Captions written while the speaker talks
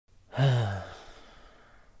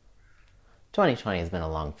2020 has been a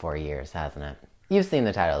long 4 years, hasn't it? You've seen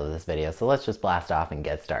the title of this video, so let's just blast off and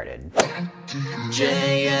get started.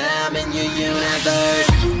 JM in your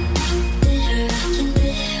universe.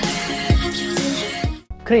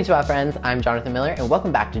 Konnichiwa friends, I'm Jonathan Miller and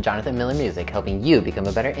welcome back to Jonathan Miller Music, helping you become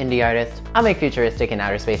a better indie artist. I make futuristic and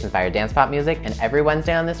outer space inspired dance pop music, and every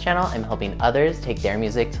Wednesday on this channel I'm helping others take their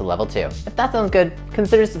music to level 2. If that sounds good,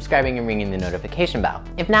 consider subscribing and ringing the notification bell.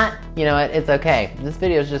 If not, you know what, it's okay. This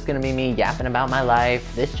video is just gonna be me yapping about my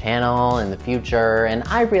life, this channel, and the future, and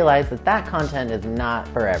I realize that that content is not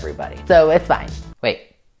for everybody. So it's fine.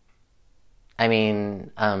 Wait.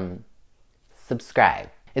 Subscribe.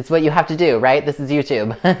 It's what you have to do, right? This is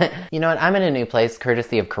YouTube. You know what, I'm in a new place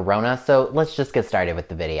courtesy of Corona, so let's just get started with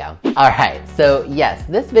the video. Alright, so yes,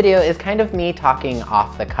 this video is kind of me talking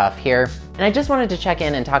off the cuff here, and I just wanted to check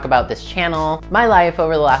in and talk about this channel, my life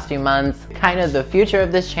over the last few months, kind of the future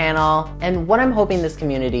of this channel, and what I'm hoping this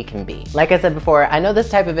community can be. Like I said before, I know this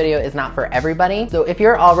type of video is not for everybody, so if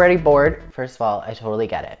you're already bored, first of all, I totally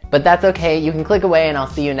get it. But that's okay, you can click away and I'll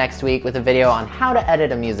see you next week with a video on how to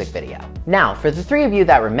edit a music video. Now, for the 3 of you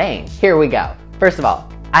that remain, here we go. First of all,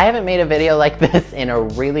 I haven't made a video like this in a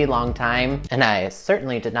really long time, and I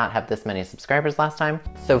certainly did not have this many subscribers last time.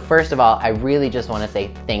 So first of all, I really just want to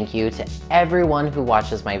say thank you to everyone who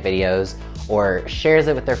watches my videos, or shares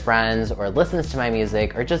it with their friends, or listens to my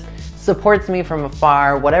music, or just supports me from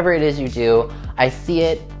afar. Whatever it is you do, I see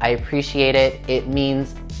it, I appreciate it, it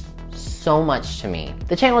means so much to me.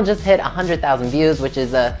 The channel just hit 100,000 views, which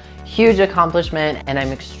is a huge accomplishment, and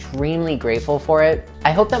I'm extremely grateful for it.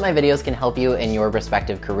 I hope that my videos can help you in your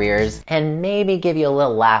respective careers and maybe give you a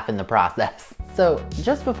little laugh in the process. So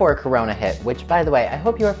just before Corona hit, which by the way, I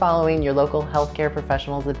hope you are following your local healthcare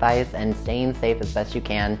professional's advice and staying safe as best you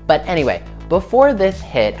can. But anyway, before this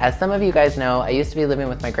hit, as some of you guys know, I used to be living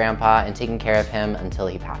with my grandpa and taking care of him until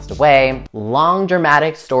he passed away. Long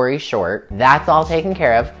dramatic story short, that's all taken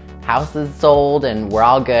care of. House is sold and we're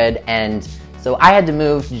all good, and so I had to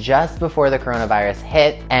move just before the coronavirus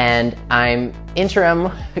hit, and I'm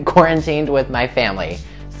interim quarantined with my family.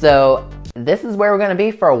 So this is where we're gonna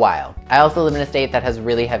be for a while. I also live in a state that has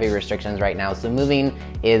really heavy restrictions right now, so moving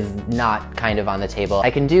is not kind of on the table.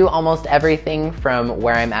 I can do almost everything from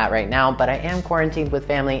where I'm at right now, but I am quarantined with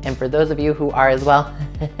family, and for those of you who are as well,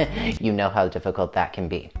 you know how difficult that can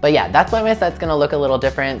be. But yeah, that's why my set's gonna look a little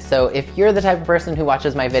different. So if you're the type of person who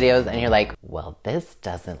watches my videos and you're like, well, this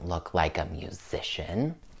doesn't look like a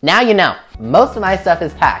musician, now you know. Most of my stuff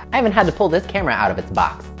is packed. I haven't had to pull this camera out of its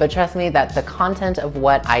box. But trust me that the content of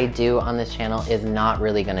what I do on this channel is not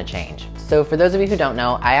really gonna change. So for those of you who don't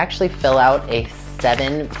know, I actually fill out a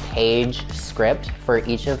 7-page script for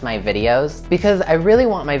each of my videos because I really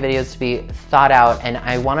want my videos to be thought out, and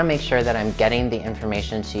I wanna make sure that I'm getting the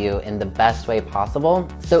information to you in the best way possible.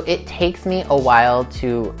 So it takes me a while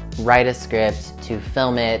to write a script, to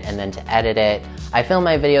film it, and then to edit it. I film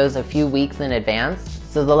my videos a few weeks in advance.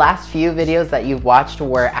 So the last few videos that you've watched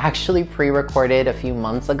were actually pre-recorded a few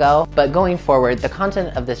months ago, but going forward, the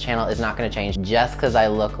content of this channel is not gonna change just because I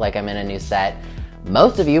look like I'm in a new set.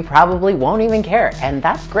 Most of you probably won't even care, and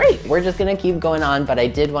that's great. We're just gonna keep going on, but I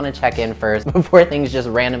did wanna check in first before things just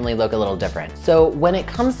randomly look a little different. So when it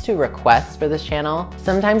comes to requests for this channel,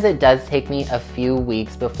 sometimes it does take me a few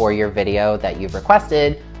weeks before your video that you've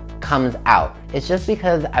requested comes out. It's just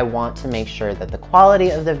because I want to make sure that the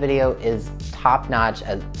quality of the video is top-notch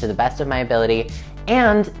to the best of my ability.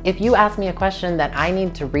 And if you ask me a question that I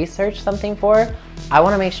need to research something for, I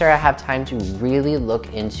want to make sure I have time to really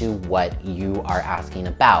look into what you are asking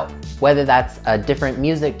about. Whether that's a different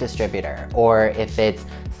music distributor, or if it's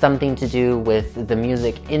something to do with the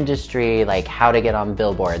music industry, like how to get on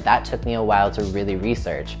Billboard. That took me a while to really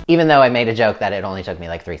research. Even though I made a joke that it only took me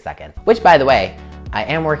like 3 seconds. Which, by the way, I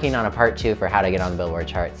am working on a part 2 for how to get on the Billboard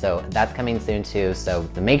chart, so that's coming soon too, so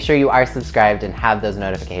make sure you are subscribed and have those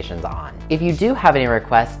notifications on. If you do have any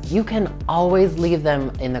requests, you can always leave them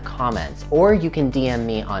in the comments, or you can DM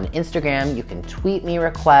me on Instagram, you can tweet me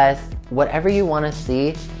requests, whatever you want to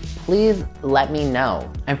see, please let me know.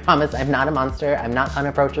 I promise I'm not a monster, I'm not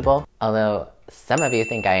unapproachable, although some of you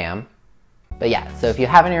think I am. But yeah, so if you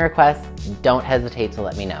have any requests, don't hesitate to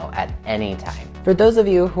let me know at any time. For those of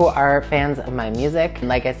you who are fans of my music,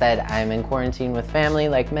 like I said, I'm in quarantine with family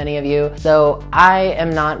like many of you, so I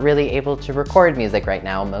am not really able to record music right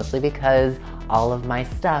now, mostly because all of my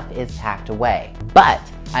stuff is packed away. But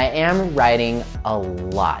I am writing a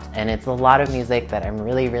lot, and it's a lot of music that I'm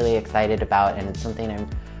really excited about, and it's something I'm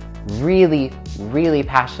really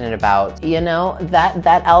passionate about. You know, that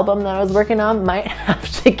album that I was working on might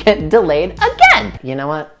have to get delayed again. You know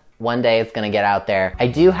what? One day it's gonna get out there. I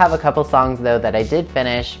do have a couple songs though that I did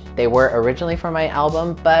finish. They were originally for my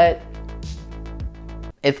album, but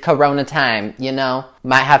it's Corona time, you know?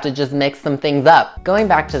 Might have to just mix some things up. Going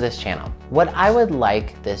back to this channel, what I would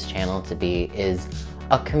like this channel to be is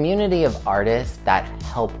a community of artists that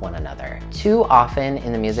help one another. Too often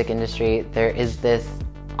in the music industry, there is this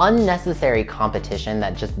unnecessary competition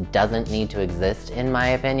that just doesn't need to exist, in my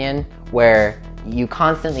opinion, where you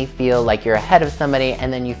constantly feel like you're ahead of somebody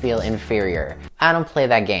and then you feel inferior. I don't play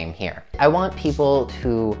that game here. I want people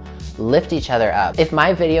to lift each other up. If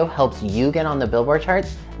my video helps you get on the Billboard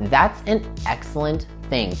charts, that's an excellent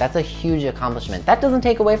thing. That's a huge accomplishment. That doesn't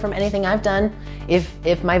take away from anything I've done.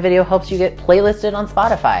 If my video helps you get playlisted on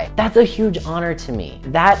Spotify, that's a huge honor to me.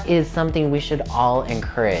 That is something we should all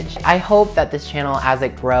encourage. I hope that this channel, as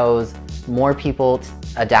it grows, more people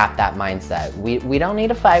adapt that mindset. We don't need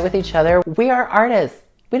to fight with each other. We are artists.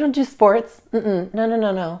 We don't do sports.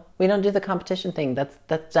 No. We don't do the competition thing.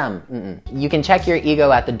 That's dumb. You can check your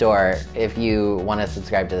ego at the door if you want to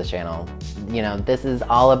subscribe to the channel. You know, this is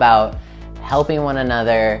all about helping one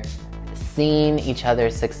another, seeing each other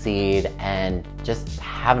succeed, and just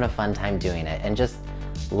having a fun time doing it, and just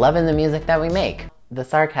loving the music that we make. The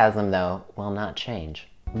sarcasm, though, will not change.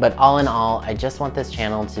 But all in all, I just want this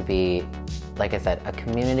channel to be, like I said, a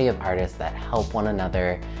community of artists that help one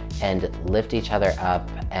another and lift each other up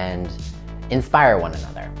and inspire one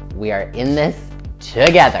another. We are in this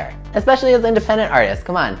together, especially as independent artists.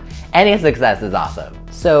 Come on, any success is awesome.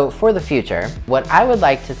 So for the future, what I would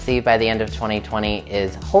like to see by the end of 2020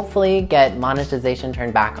 is hopefully get monetization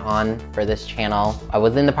turned back on for this channel. I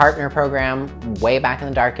was in the partner program way back in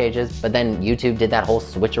the dark ages, but then YouTube did that whole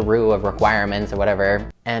switcheroo of requirements or whatever.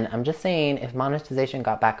 And I'm just saying, if monetization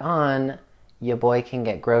got back on, your boy can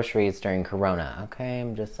get groceries during Corona, okay?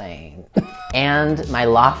 I'm just saying. And my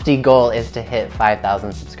lofty goal is to hit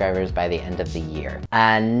 5,000 subscribers by the end of the year.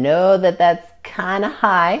 I know that that's kind of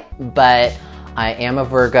high, but I am a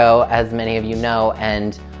Virgo, as many of you know,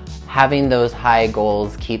 and having those high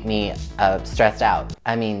goals keep me stressed out.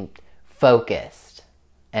 I mean, focused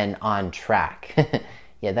and on track.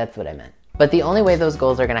 Yeah, that's what I meant. But the only way those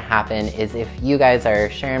goals are gonna happen is if you guys are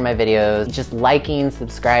sharing my videos, just liking,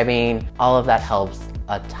 subscribing, all of that helps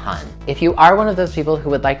a ton. If you are one of those people who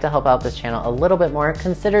would like to help out this channel a little bit more,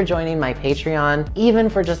 consider joining my Patreon, even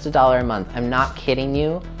for just $1 a month. I'm not kidding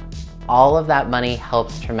you. All of that money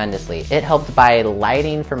helps tremendously. It helped buy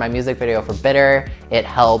lighting for my music video for Bitter. It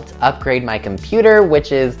helped upgrade my computer,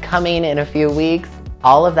 which is coming in a few weeks.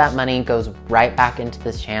 All of that money goes right back into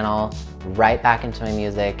this channel, right back into my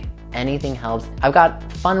music. Anything helps. I've got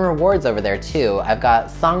fun rewards over there too. I've got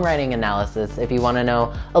songwriting analysis if you want to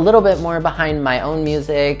know a little bit more behind my own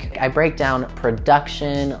music. I break down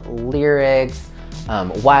production, lyrics,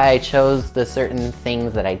 why I chose the certain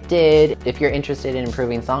things that I did. If you're interested in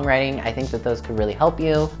improving songwriting, I think that those could really help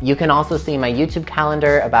you. You can also see my YouTube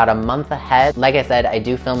calendar about a month ahead. Like I said, I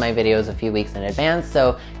do film my videos a few weeks in advance,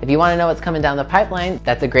 so if you want to know what's coming down the pipeline,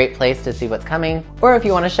 that's a great place to see what's coming. Or if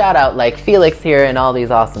you want a shout out like Felix here and all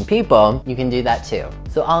these awesome people, you can do that too.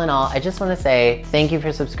 So all in all, I just want to say thank you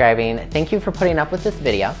for subscribing. Thank you for putting up with this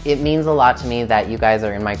video. It means a lot to me that you guys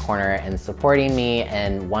are in my corner and supporting me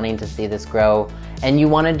and wanting to see this grow, and you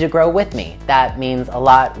wanted to grow with me. That means a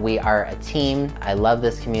lot. We are a team. I love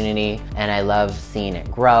this community and I love seeing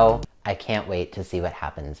it grow. I can't wait to see what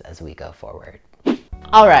happens as we go forward.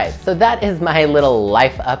 All right, so that is my little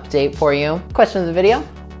life update for you. Question of the video: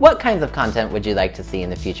 what kinds of content would you like to see in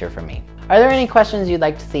the future from me? Are there any questions you'd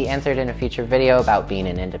like to see answered in a future video about being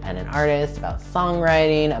an independent artist, about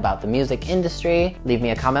songwriting, about the music industry? Leave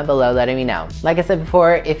me a comment below letting me know. Like I said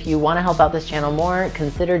before, if you want to help out this channel more,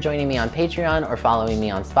 consider joining me on Patreon or following me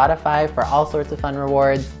on Spotify for all sorts of fun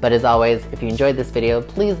rewards. But as always, if you enjoyed this video,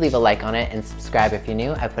 please leave a like on it and subscribe if you're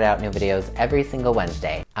new. I put out new videos every single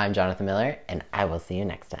Wednesday. I'm Jonathan Miller, and I will see you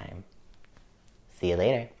next time. See you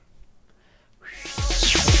later.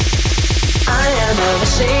 I am a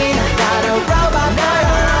machine, not a